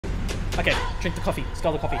Okay, drink the coffee.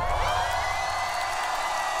 Skull the coffee.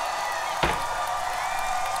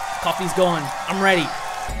 Coffee's gone. I'm ready.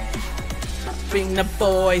 Bring the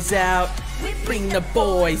boys out. Bring the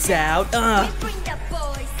boys out.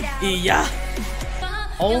 Yeah.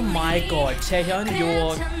 Oh my god, Taehyun,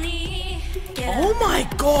 you're... Oh my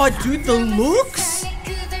god, dude, the looks?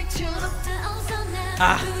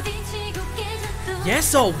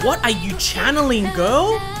 Yes, or what are you channeling,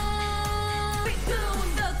 girl?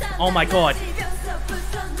 Oh my god.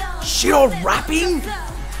 You're rapping?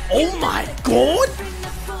 Oh my god?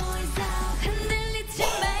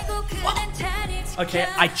 Okay,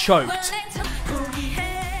 I choked.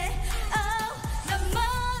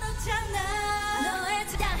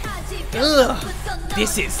 Ugh,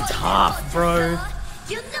 this is tough, bro.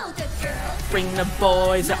 Bring the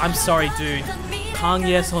boys. I'm sorry, dude.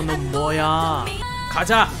 강예선은 뭐야?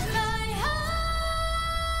 가자.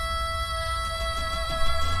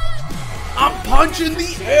 I'm punching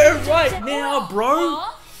the air right now, bro.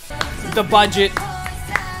 The budget.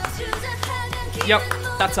 Yep,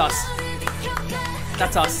 that's us.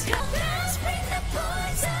 That's us.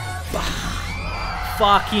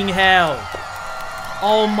 Fucking hell.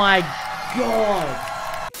 Oh my god.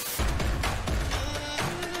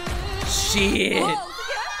 Shit.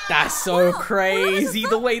 That's so crazy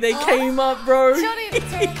the way they came up, bro.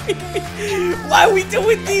 Why are we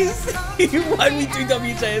doing this? Why do we do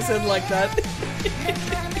WJSN like that?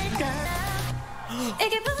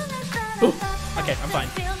 Ooh, okay, I'm fine.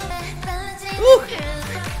 Ooh.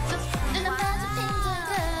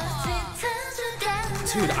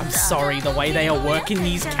 Dude, I'm sorry, the way they are working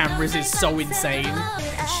these cameras is so insane.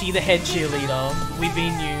 She the head cheerleader,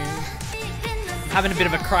 within you. I'm having a bit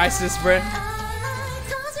of a crisis, bro.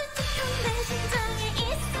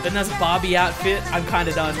 Then there's Barbie outfit, I'm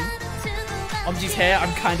kinda done. Omji's hair,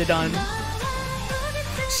 I'm kinda done.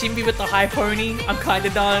 Shinbi with the high pony, I'm kinda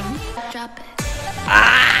done.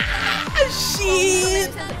 Ah,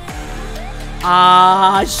 shit!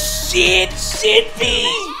 Ah, shit, Shinbi!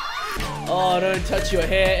 Oh, don't touch your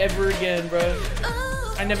hair ever again, bro.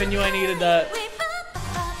 I never knew I needed that.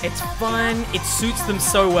 It's fun, it suits them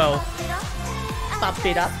so well. Bop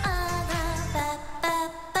it up.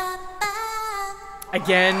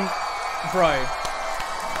 Again, bro.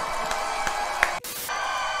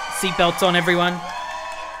 Seatbelts on, everyone.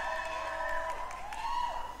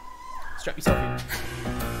 Strap yourself in.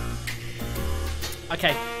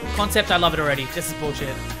 Okay, concept, I love it already. This is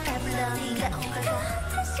bullshit.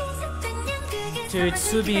 Dude,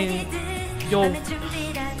 Subin,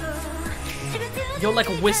 your like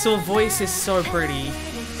whistle voice is so pretty.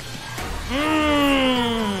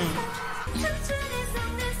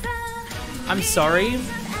 I'm sorry,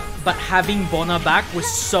 but having Bona back was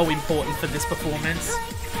so important for this performance.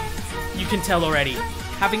 You can tell already.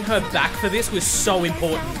 Having her back for this was so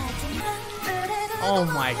important. Oh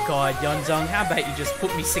my god, Yeonjung, how about you just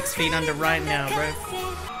put me 6 feet under right now, bro?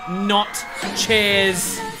 Not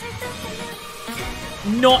chairs.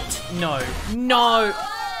 Not, no, no.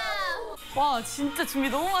 와, 진짜 준비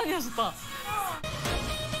너무 많이 하셨다.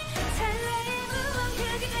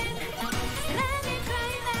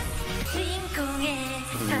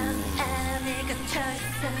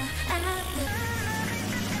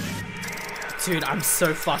 Dude, I'm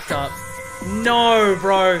so fucked up. No,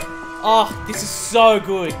 bro. Oh, this is so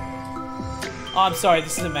good. Oh, I'm sorry,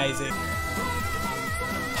 this is amazing.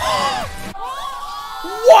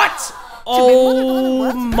 What?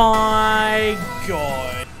 Oh my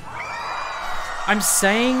god. I'm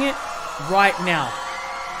saying it right now.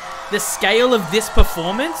 The scale of this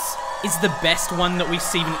performance is the best one that we've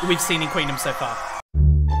seen in Queendom so far.